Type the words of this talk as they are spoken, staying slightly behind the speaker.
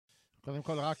קודם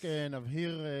כל רק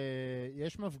נבהיר,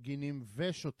 יש מפגינים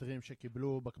ושוטרים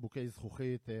שקיבלו בקבוקי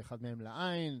זכוכית, אחד מהם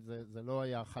לעין, זה לא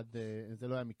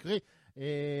היה מקרי.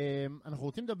 אנחנו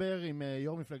רוצים לדבר עם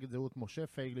יו"ר מפלגת זהות משה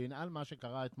פייגלין על מה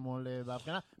שקרה אתמול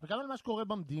בהפגנה, וגם על מה שקורה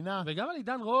במדינה. וגם על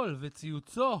עידן רול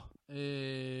וציוצו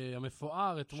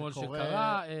המפואר אתמול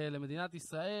שקרה למדינת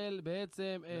ישראל,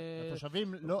 בעצם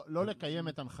התושבים לא לקיים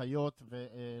את הנחיות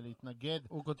ולהתנגד.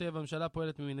 הוא כותב, הממשלה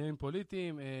פועלת ממניעים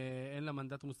פוליטיים, אין לה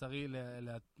מנדט מוסרי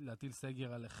להטיל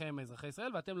סגר עליכם, אזרחי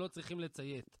ישראל, ואתם לא צריכים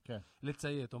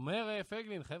לציית. אומר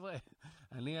פייגלין, חבר'ה,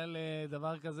 אני על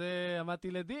דבר כזה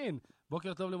עמדתי לדין.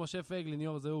 בוקר טוב למשה פייגלין,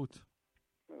 יו"ר זהות.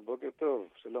 בוקר טוב,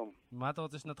 שלום. מה אתה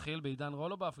רוצה שנתחיל, בעידן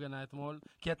רול או בהפגנה אתמול?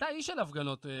 כי אתה איש של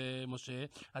הפגנות, משה.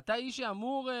 אתה איש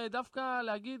שאמור דווקא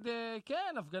להגיד,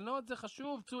 כן, הפגנות זה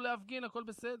חשוב, צאו להפגין, הכל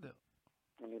בסדר.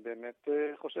 אני באמת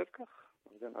חושב כך.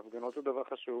 הפגנות זה דבר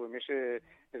חשוב, ומי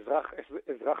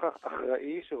שאזרח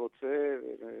אחראי שרוצה,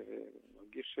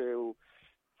 מרגיש שהוא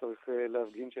צריך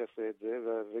להפגין שיעשה את זה,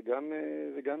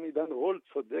 וגם עידן רול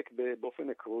צודק באופן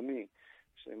עקרוני,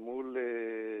 שמול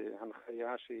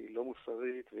הנחיה שהיא לא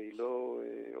מוסרית והיא לא,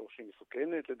 או שהיא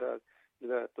מסוכנת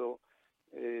לדעתו.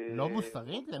 לא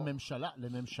מוסרית?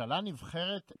 לממשלה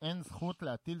נבחרת אין זכות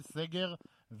להטיל סגר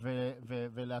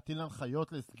ולהטיל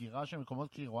הנחיות לסגירה של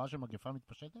מקומות כשהיא רואה שמגפה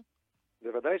מתפשטת?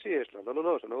 בוודאי שיש לה,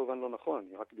 לא, שלא הובן לא נכון,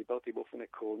 אני רק דיברתי באופן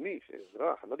עקרוני,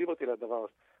 שאזרח, אני לא דיברתי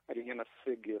על עניין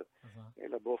הסגר,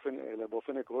 אלא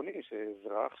באופן עקרוני,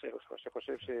 שאזרח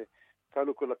שחושב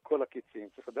שכלו כל הקיצים,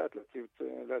 צריך לדעת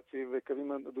להציב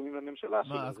קווים אדומים לממשלה.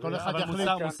 מה, אז כל אחד יחליט.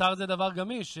 מוסר זה דבר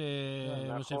גמיש,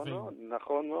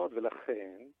 נכון מאוד,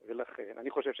 ולכן, אני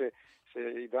חושב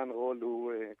שעידן רול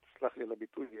הוא, תסלח לי על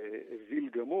הביטוי, אוויל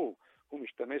גמור, הוא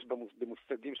משתמש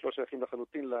במושגים שלא שייכים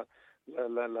לחלוטין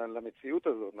למציאות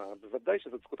הזאת. בוודאי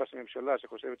שזאת זכותה של ממשלה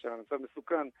שחושבת שהמצב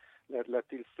מסוכן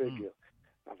להטיל סגר.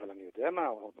 אבל אני יודע מה,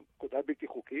 פקודה בלתי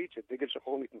חוקית, שדגל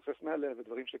שחור מתנוסס מעליה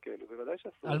ודברים שכאלו, בוודאי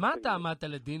שאסור. על מה אתה עמדת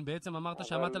לדין? בעצם אמרת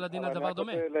שעמדת לדין על דבר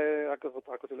דומה. רק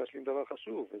רוצה להשלים דבר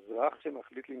חשוב. אזרח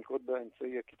שמחליט לנקוט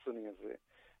באמצעי הקיצוני הזה,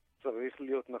 צריך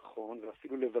להיות נכון,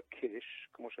 ואפילו לבקש,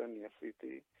 כמו שאני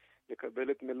עשיתי,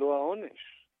 לקבל את מלוא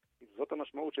העונש. זאת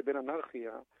המשמעות שבין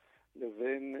אנרכיה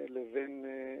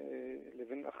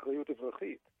לבין אחריות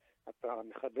אזרחית. אתה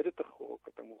מכבד את החוק,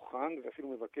 אתה מוכן ואפילו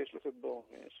מבקש לשאת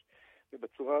בעונש,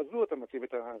 ובצורה הזו אתה מציב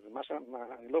את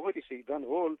אני לא ראיתי שעידן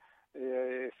רול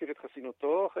הסיר את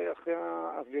חסינותו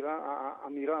אחרי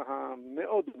האמירה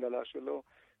המאוד גדולה שלו,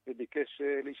 וביקש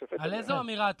להישפט. על איזו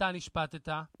אמירה אתה נשפטת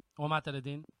או עמדת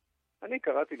לדין? אני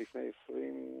קראתי לפני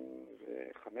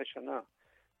 25 שנה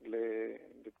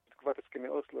בתקופת הסכמי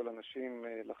אוסלו לאנשים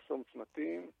לחסום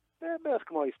צמתים, בערך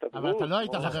כמו ההסתדרות. אבל אתה לא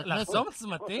היית חבר כנסת. לחסום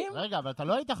צמתים? רגע, אבל אתה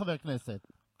לא היית חבר כנסת.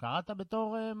 קראת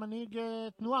בתור מנהיג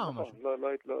תנועה או משהו.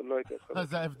 לא הייתי חבר כנסת.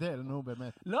 זה ההבדל, נו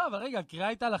באמת. לא, אבל רגע, הקריאה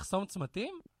הייתה לחסום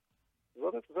צמתים?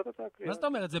 זאת הייתה הקריאה. מה זאת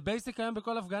אומרת? זה בייסיק היום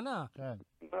בכל הפגנה.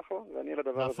 כן. נכון, ואני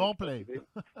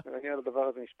על הדבר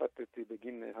הזה נשפטתי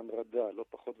בגין המרדה, לא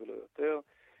פחות ולא יותר.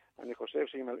 אני חושב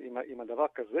שאם הדבר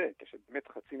כזה, כשבאמת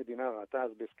חצי מדינה ראתה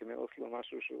אז בהסכמי אוסלו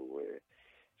משהו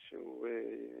שהוא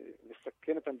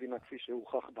מסכן את המדינה כפי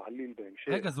שהוכח בעליל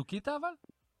בהמשך. רגע, זוכית אבל?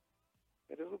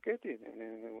 זוקיתי,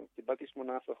 קיבלתי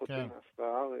 18 חודשים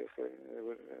מאסר,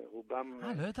 רובם...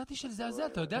 לא ידעתי שזה על זה,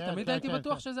 אתה יודע, תמיד הייתי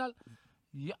בטוח שזה על...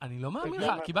 אני לא מאמין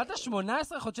לך, קיבלת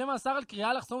 18 חודשי מאסר על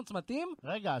קריאה לחסום צמתים?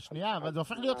 רגע, שנייה, אבל זה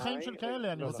הופך להיות חיים של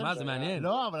כאלה. מה, זה מעניין?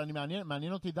 לא, אבל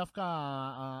מעניין אותי דווקא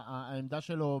העמדה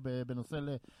שלו בנושא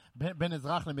בין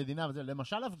אזרח למדינה.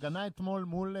 למשל, הפגנה אתמול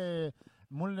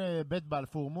מול בית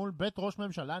בלפור, מול בית ראש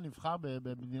ממשלה נבחר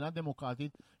במדינה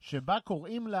דמוקרטית, שבה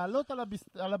קוראים לעלות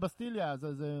על הבסטיליה,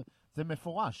 זה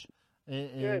מפורש.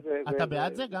 אתה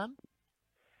בעד זה גם?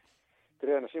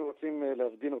 תראה, אנשים רוצים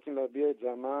להפגין, רוצים להביע את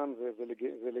זעמם,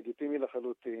 זה לגיטימי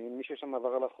לחלוטין. מי שיש שם עבר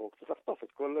על החוק צריך לחטוף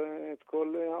את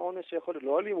כל העונש שיכול להיות.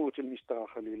 לא אלימות של משטרה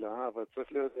חלילה, אבל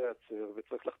צריך להיעצר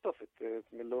וצריך לחטוף את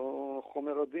מלוא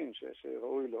חומר הדין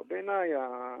שראוי לו. בעיניי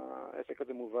העסק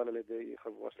הזה מובל על ידי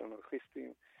חבורה של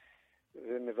אנרכיסטים,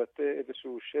 ומבטא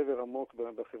איזשהו שבר עמוק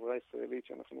בחברה הישראלית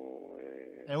שאנחנו...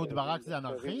 אהוד ברק זה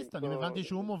אנרכיסט? אני הבנתי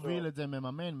שהוא מוביל את זה,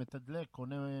 מממן, מתדלק,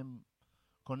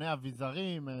 קונה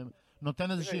אביזרים,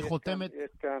 נותן איזושהי חותמת.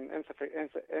 יש כאן,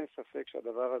 אין ספק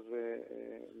שהדבר הזה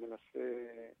מנסה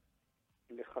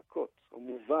לחכות, או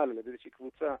מובל על ידי איזושהי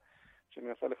קבוצה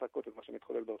שמנסה לחכות את מה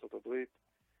שמתחולל בארצות הברית.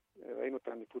 ראינו את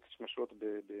הניפוץ שמשות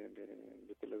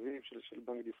בתל אביב של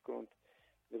בנק דיסקונט,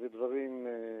 וזה דברים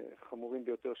חמורים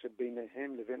ביותר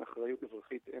שביניהם לבין אחריות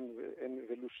אזרחית אין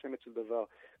ולו שמץ של דבר.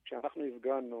 כשאנחנו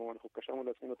הפגנו, אנחנו קשרנו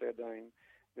לעצמנו את הידיים,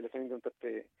 ולפעמים גם את הפה,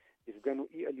 הפגנו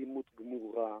אי אלימות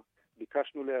גמורה,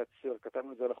 ביקשנו להיעצר,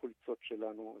 כתבנו את זה על החולצות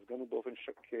שלנו, אז גרנו באופן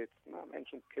שקט, אין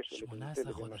שום קשר.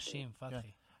 18 חודשים,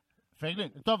 פתחי. פייגלין,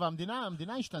 טוב,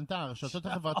 המדינה השתנתה, הרשתות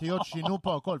החברתיות שינו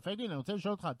פה הכל. פייגלין, אני רוצה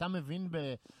לשאול אותך, אתה מבין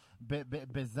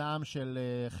בזעם של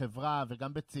חברה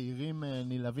וגם בצעירים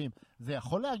נלהבים, זה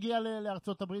יכול להגיע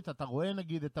לארצות הברית? אתה רואה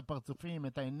נגיד את הפרצופים,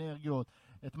 את האנרגיות,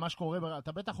 את מה שקורה,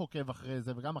 אתה בטח עוקב אחרי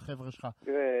זה וגם החבר'ה שלך.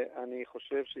 תראה, אני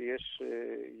חושב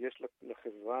שיש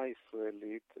לחברה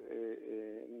הישראלית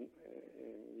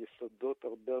יסודות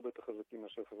הרבה יותר חזקים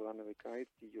מאשר חברה אמריקאית,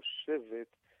 היא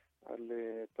יושבת על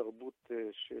תרבות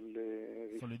של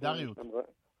סולידריות.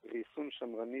 ריסון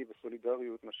שמרני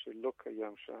וסולידריות, מה שלא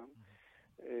קיים שם.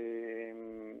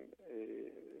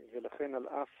 ולכן על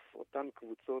אף אותן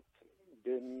קבוצות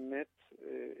באמת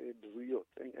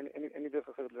בזויות, אין לי דרך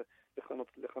אחרת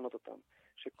לכנות אותן,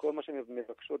 שכל מה שהן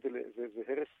מבקשות זה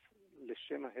הרס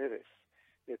לשם ההרס,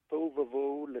 תוהו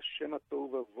ובוהו לשם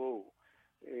התוהו ובוהו.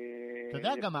 אתה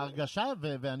יודע, גם ההרגשה,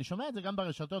 ואני שומע את זה גם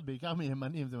ברשתות, בעיקר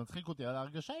מימנים, זה מצחיק אותי,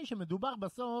 ההרגשה היא שמדובר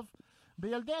בסוף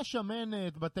בילדי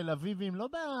השמנת, בתל אביבים, לא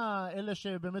באלה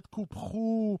שבאמת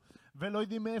קופחו ולא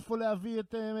יודעים מאיפה להביא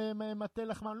את מטה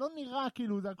לחמם, לא נראה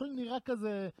כאילו, זה הכל נראה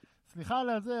כזה, סליחה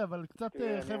על זה, אבל קצת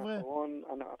חבר'ה...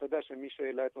 אתה יודע שמי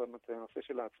שהעלה את הנושא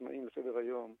של העצמאים לסדר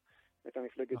היום, הייתה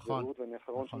מפלגת זהות, ואני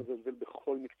האחרון שמזלזל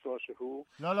בכל מקצוע שהוא.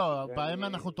 לא, בהם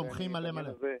אנחנו תומכים מלא.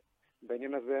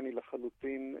 בעניין הזה אני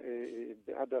לחלוטין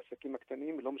בעד העסקים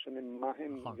הקטנים, לא משנה מה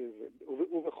הם,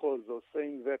 ובכל זאת,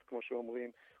 saying that כמו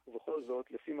שאומרים, ובכל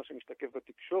זאת, לפי מה שמשתקף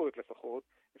בתקשורת לפחות,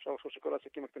 אפשר לחשוב שכל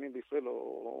העסקים הקטנים בישראל,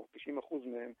 או 90%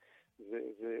 מהם,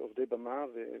 זה עובדי במה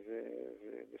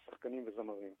ושחקנים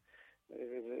וזמרים.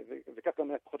 וכך גם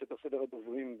היה פחות יותר סדר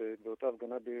הדוברים באותה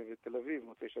הפגנה בתל אביב,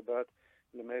 מוצאי שבת,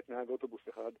 למעט נהג אוטובוס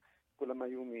אחד, כולם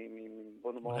היו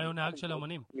בוא נאמר... היו נהג של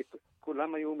אומנים.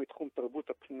 כולם היו מתחום תרבות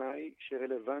הפנאי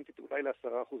שרלוונטית אולי ל10%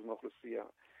 מהאוכלוסייה.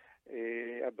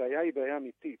 הבעיה היא בעיה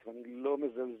אמיתית, ואני לא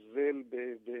מזלזל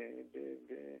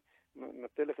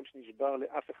במטה לחם שנשבר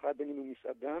לאף אחד, בין אם הוא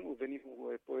מסעדן ובין אם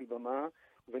הוא פועל במה,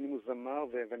 ובין אם הוא זמר.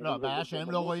 לא, הבעיה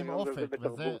שהם לא רואים אופק,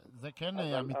 וזה כן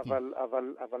אמיתי.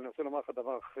 אבל אני רוצה לומר לך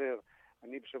דבר אחר.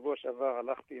 אני בשבוע שעבר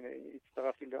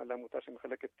הצטרפתי לעמותה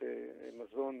שמחלקת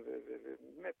מזון,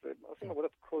 ובאמת עושים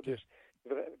עבודת קודש.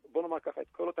 בוא נאמר ככה, את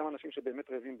כל אותם אנשים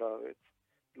שבאמת רעבים בארץ,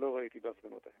 לא ראיתי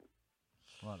בהפגנות ההם.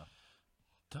 וואלה.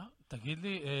 טוב, תגיד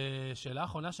לי, שאלה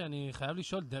אחרונה שאני חייב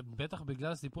לשאול, בטח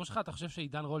בגלל הסיפור שלך, אתה חושב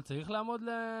שעידן רול צריך לעמוד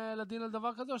לדין על דבר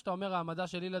כזה, או שאתה אומר, העמדה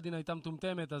שלי לדין הייתה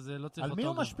מטומטמת, אז לא צריך אותו? על מי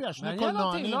הוא משפיע? שני מעניין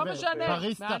קולנוענים אותי, לא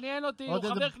משנה, מעניין אותי, הוא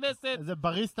חבר כנסת. זה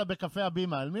בריסטה בקפה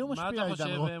הבימה, על מי הוא משפיע,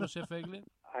 עידן רול? מה אתה חושב, משה פייגלין?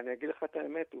 אני אגיד לך את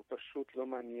האמת, הוא פשוט לא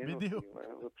מעניין אותי.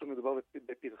 זה פשוט מדובר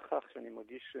בפרחח שאני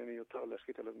מרגיש מיותר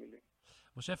להשחית עליו מילים.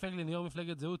 משה פייגלין, יו"ר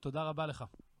מפלגת זהות, תודה רבה לך.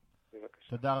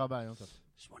 תודה רבה, יום טוב.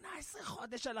 18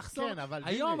 חודש על לחסום. כן, אבל...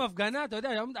 היום הפגנה, אתה יודע,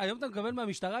 היום אתה מקבל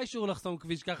מהמשטרה אישור לחסום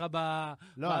כביש ככה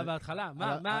בהתחלה.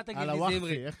 מה תגיד לי,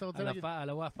 זימרי? איך אתה רוצה להגיד? על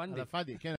הוואפנדי. על הפאדי, כן.